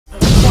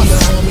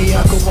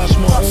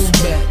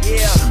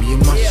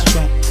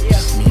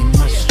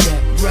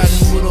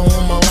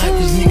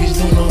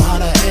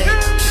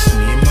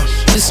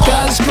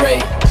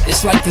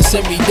practice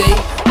every day.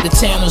 The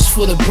town is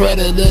full of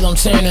predator, I'm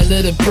turning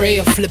to the prey.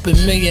 I flip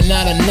 $1 million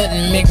out of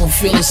nothing, make them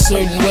feel a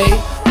certain way.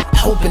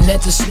 Hoping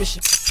that the switch.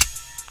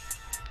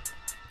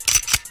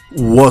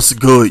 What's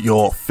good,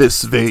 y'all?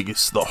 Fisk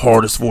Vegas, the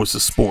hardest voice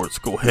of sports.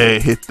 Go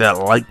ahead, hit that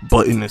like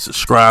button and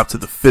subscribe to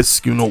the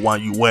Fisk. You know why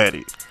you at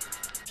it.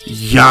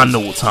 Y'all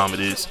know what time it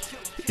is.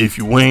 If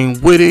you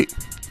ain't with it,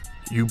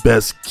 you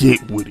best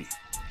get with it.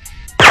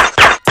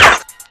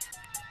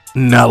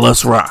 Now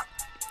let's rock.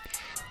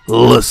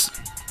 Listen,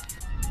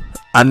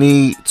 I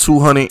need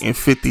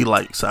 250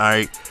 likes,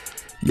 alright?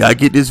 Y'all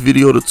get this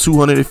video to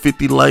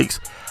 250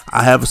 likes.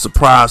 I have a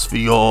surprise for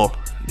y'all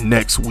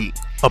next week.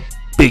 A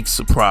big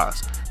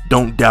surprise.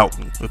 Don't doubt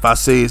me. If I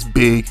say it's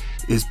big,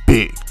 it's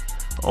big.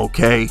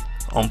 Okay?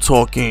 I'm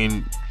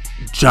talking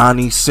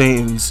Johnny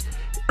Sins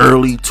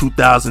early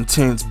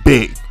 2010s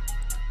big.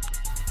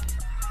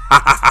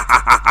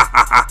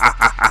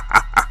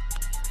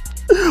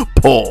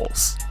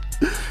 Pause.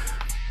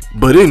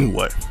 But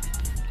anyway,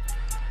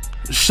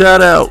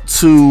 shout out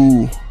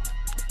to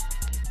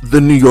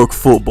the New York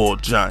Football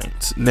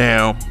Giants.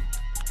 Now,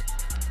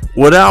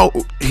 without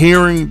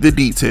hearing the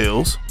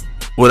details,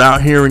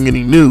 without hearing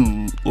any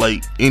news,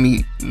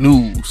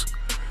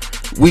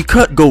 we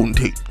cut Golden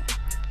Tate.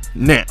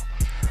 Now,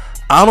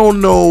 I don't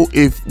know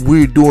if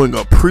we're doing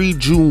a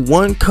pre-June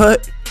 1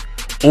 cut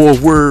or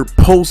we're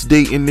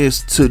post-dating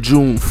this to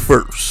June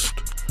 1st.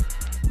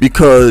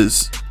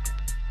 Because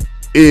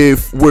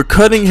if we're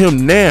cutting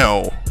him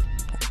now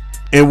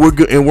and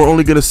we're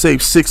only gonna save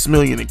 $6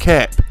 million in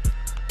cap,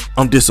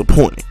 I'm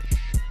disappointed.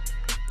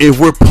 If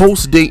we're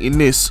post-dating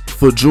this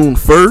for June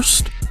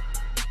 1st,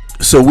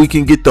 so we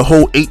can get the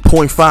whole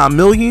 $8.5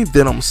 million,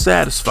 then I'm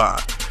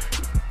satisfied.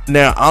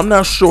 Now, I'm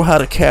not sure how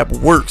the cap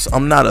works.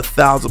 I'm not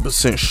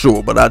 1,000%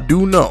 sure, but I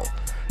do know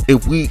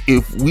if we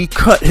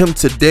cut him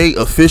today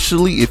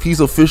officially, if he's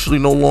officially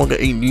no longer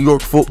a New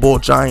York Football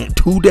Giant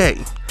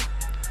today,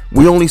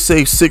 we only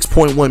save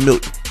 $6.1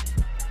 million.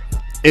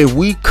 If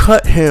we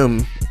cut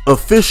him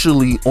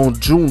officially on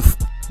June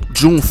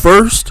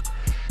 1st,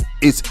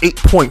 it's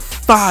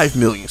 $8.5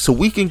 million. So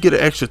we can get an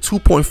extra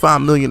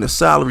 $2.5 million in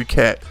salary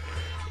cap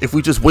if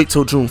we just wait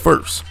till June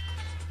 1st.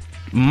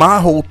 My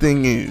whole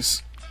thing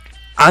is,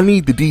 I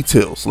need the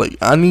details. Like,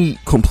 I need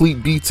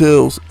complete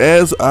details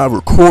as I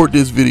record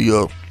this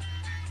video.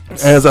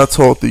 As I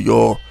talk to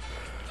y'all,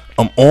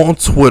 I'm on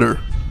Twitter.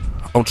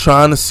 I'm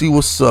trying to see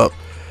what's up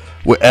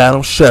with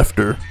Adam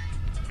Schefter.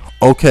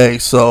 Okay,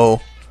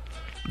 so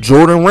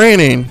Jordan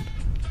Rannon.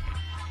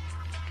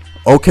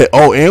 Okay,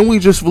 oh, and we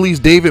just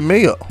released David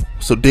Mayo.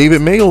 So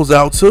David Mayo's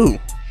out too.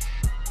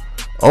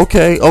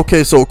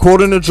 Okay, so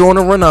according to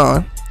Jordan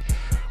Rannon,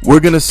 we're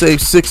gonna save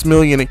 $6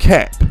 million in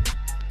cap.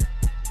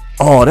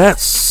 Oh,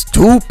 that's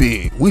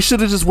stupid. We should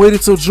have just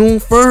waited till June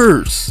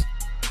 1st.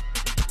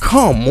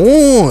 Come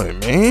on,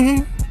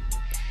 man.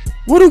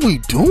 What are we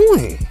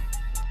doing?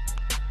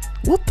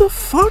 What the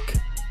fuck?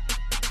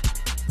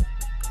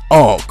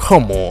 Oh,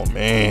 come on,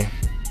 man.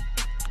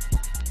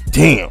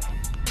 Damn.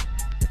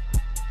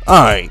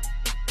 Alright.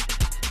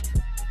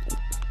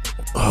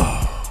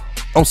 Oh,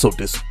 I'm so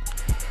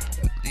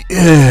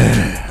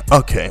yeah.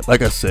 Okay,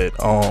 like I said,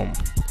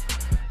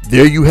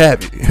 there you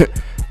have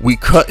it. We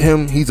cut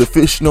him. He's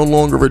officially no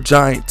longer a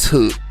Giant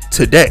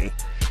today.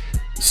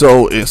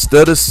 So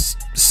instead of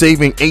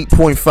saving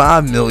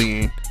 $8.5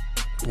 million,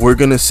 we're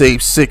gonna save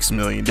 $6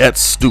 million.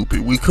 That's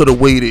stupid. We could have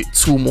waited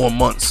 2 more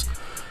months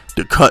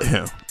to cut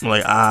him.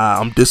 Like,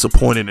 I'm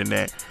disappointed in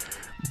that.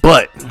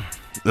 But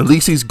at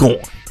least he's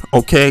gone.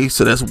 Okay,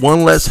 so that's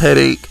one less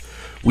headache.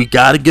 We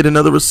got to get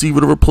another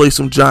receiver to replace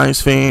some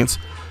Giants fans.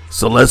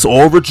 So let's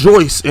all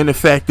rejoice in the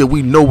fact that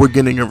we know we're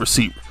getting a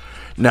receiver.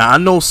 Now, I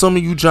know some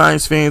of you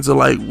Giants fans are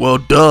like, well,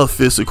 duh,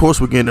 Fisk, of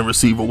course we're getting a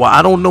receiver. Well,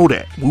 I don't know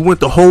that. We went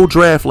the whole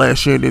draft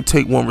last year and didn't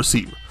take one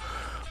receiver.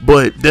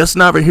 But that's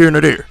neither here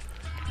nor there.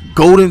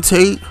 Golden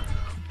Tate,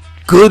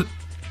 good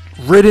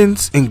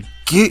riddance and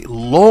get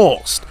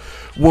lost.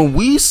 When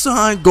we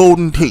signed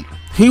Golden Tate,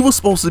 he was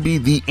supposed to be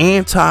the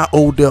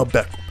anti-Odell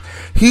Beckham.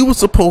 He was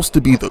supposed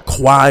to be the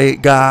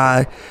quiet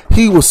guy.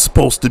 He was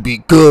supposed to be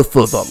good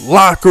for the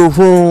locker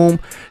room.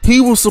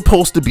 He was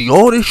supposed to be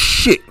all this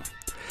shit.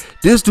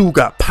 This dude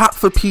got popped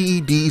for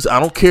PEDs. I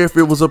don't care if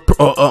it was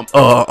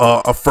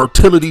a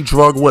fertility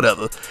drug,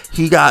 whatever.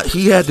 He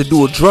had to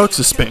do a drug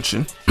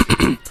suspension.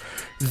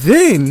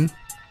 Then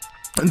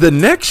the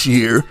next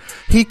year,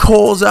 he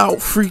calls out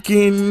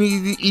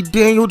freaking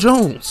Daniel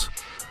Jones.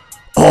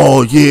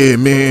 Oh yeah,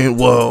 man.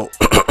 Well,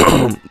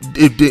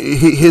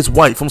 his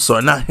wife. I'm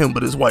sorry, not him,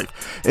 but his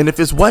wife. And if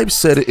his wife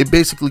said it, it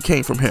basically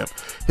came from him.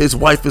 His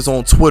wife is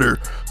on Twitter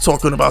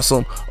talking about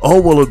some. Oh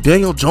well, if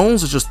Daniel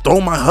Jones is just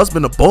throw my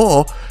husband a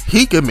ball,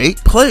 he can make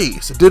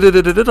plays.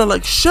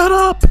 Like, shut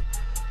up.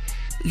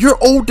 You're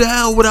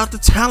Odell without the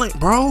talent,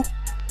 bro.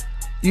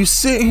 You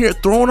sitting here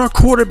throwing our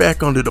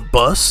quarterback under the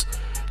bus.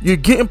 You're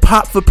getting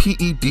popped for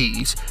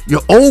PEDs.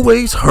 You're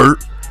always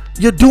hurt.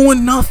 You're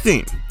doing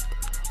nothing.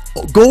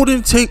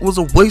 Golden Tate was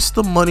a waste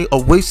of money, a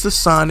waste of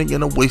signing,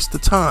 and a waste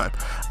of time.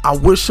 I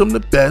wish him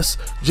the best,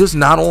 just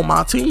not on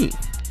my team.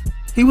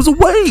 He was a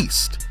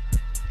waste.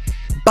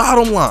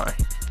 Bottom line,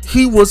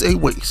 he was a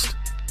waste.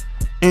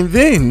 And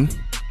then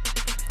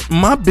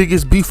my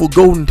biggest beef with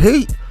Golden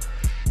Tate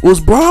was,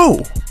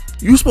 bro,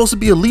 you're supposed to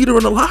be a leader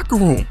in the locker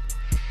room.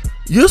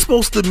 You're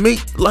supposed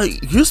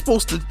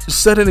to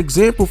set an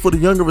example for the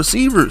younger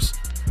receivers.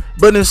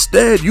 But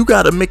instead, you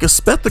got to make a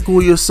spectacle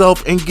of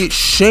yourself and get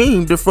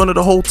shamed in front of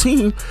the whole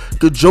team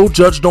because Joe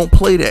Judge don't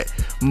play that.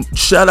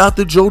 Shout out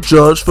to Joe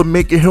Judge for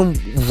making him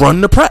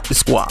run the practice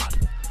squad.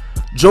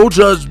 Joe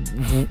Judge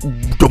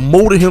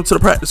demoted him to the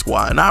practice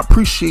squad, and I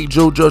appreciate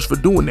Joe Judge for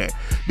doing that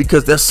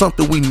because that's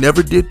something we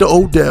never did to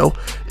Odell.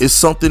 It's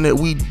something that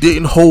we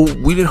didn't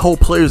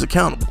hold players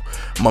accountable.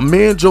 My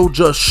man Joe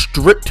Judge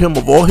stripped him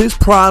of all his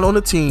pride on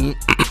the team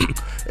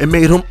and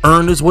made him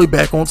earn his way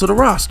back onto the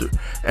roster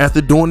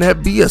after doing that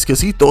BS because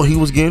he thought he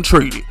was getting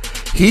traded.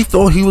 He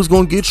thought he was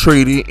going to get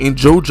traded, and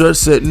Joe Judge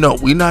said, no,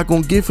 we're not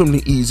going to give him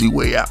the easy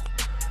way out.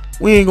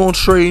 We ain't going to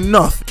trade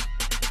nothing.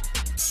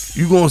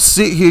 You're going to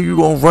sit here, you're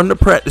going to run the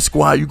practice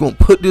squad, you're going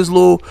to put this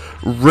little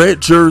red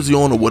jersey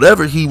on or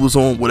whatever he was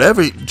on,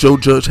 whatever Joe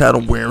Judge had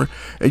him wearing,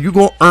 and you're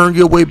going to earn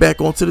your way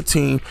back onto the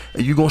team,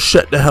 and you're going to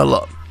shut the hell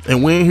up.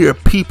 And we ain't here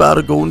peep out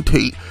of Golden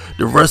Tate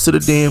the rest of the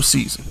damn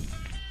season.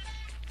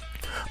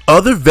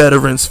 Other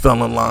veterans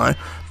fell in line.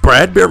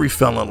 Bradbury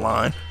fell in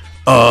line.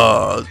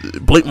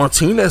 Blake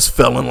Martinez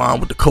fell in line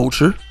with the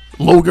culture.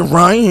 Logan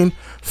Ryan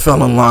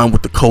fell in line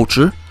with the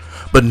culture.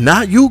 But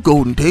not you,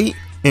 Golden Tate.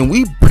 And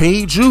we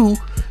paid you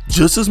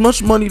just as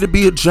much money to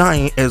be a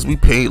Giant as we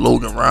paid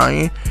Logan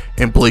Ryan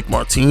and Blake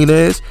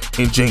Martinez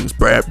and James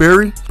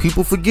Bradbury.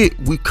 People forget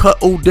we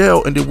cut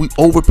Odell and then we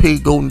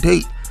overpaid Golden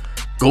Tate.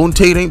 Golden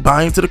Tate ain't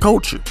buying into the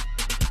culture.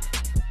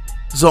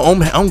 So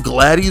I'm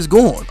glad he's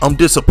gone. I'm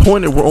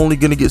disappointed we're only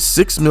gonna get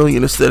 $6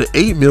 million instead of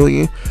 $8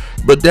 million,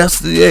 but that's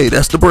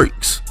the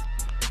breaks.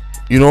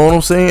 You know what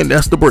I'm saying?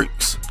 That's the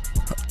breaks.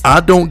 I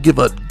don't give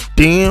a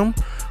damn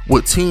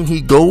what team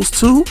he goes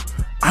to.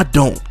 I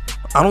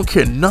don't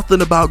care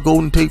nothing about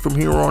Golden Tate from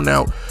here on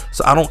out.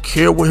 So I don't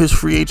care what his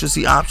free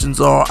agency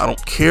options are. I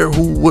don't care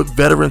what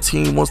veteran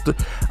team wants to.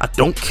 I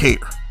don't care.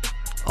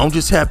 I'm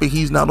just happy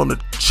he's not on the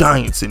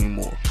Giants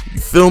anymore. You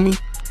feel me?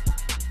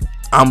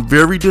 I'm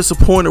very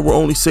disappointed we're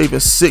only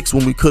saving 6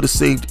 when we could have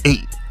saved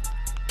 8.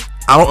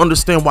 I don't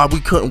understand why we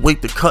couldn't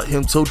wait to cut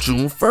him till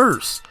June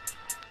 1st.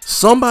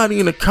 Somebody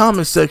in the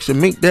comment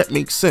section make that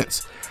make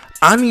sense.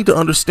 I need to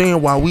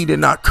understand why we did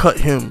not cut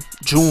him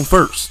June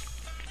 1st.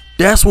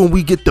 That's when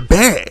we get the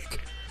bag.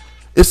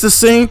 It's the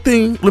same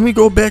thing. Let me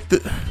go back to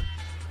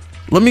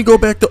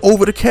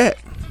over the cap.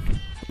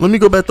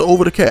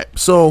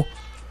 So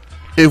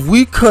if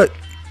we cut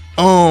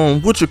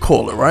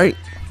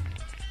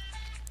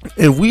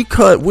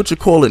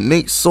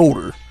Nate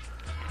Solder.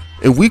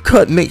 If we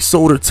cut Nate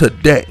Solder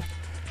today,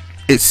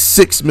 it's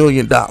 $6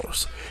 million.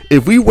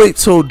 If we wait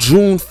till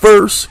June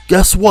 1st,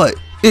 guess what?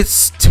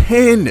 It's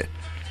 10.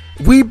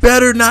 We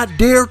better not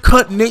dare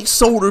cut Nate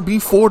Solder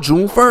before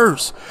June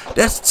 1st.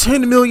 That's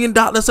 $10 million.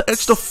 That's an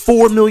extra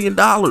 $4 million.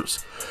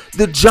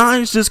 The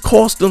Giants just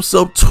cost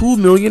themselves $2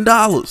 million.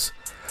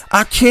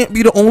 I can't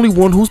be the only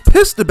one who's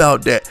pissed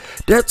about that.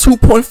 That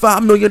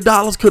 $2.5 million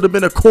could have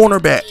been a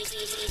cornerback.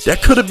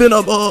 That could have been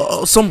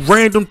some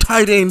random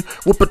tight end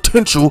with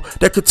potential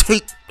that could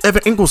take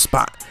Evan Ingles'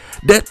 spot.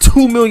 That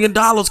 $2 million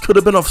could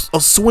have been a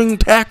swing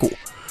tackle.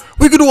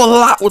 We could do a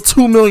lot with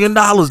 $2 million,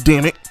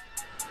 damn it.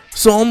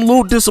 So I'm a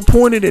little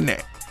disappointed in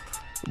that.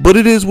 But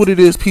it is what it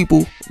is,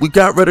 people. We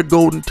got rid of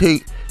Golden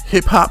Tate.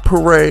 Hip Hop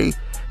Parade.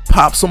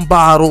 Pop some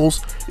bottles.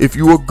 If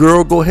you a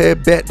girl, go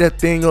ahead, bat that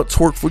thing up,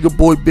 twerk for your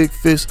boy Big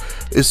Fisk.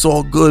 It's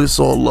all good, it's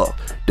all love.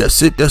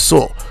 That's it, that's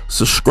all.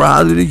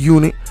 Subscribe to the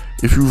unit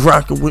if you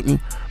rocking with me.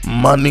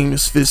 My name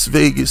is Fisk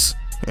Vegas,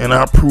 and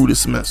I approve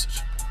this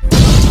message.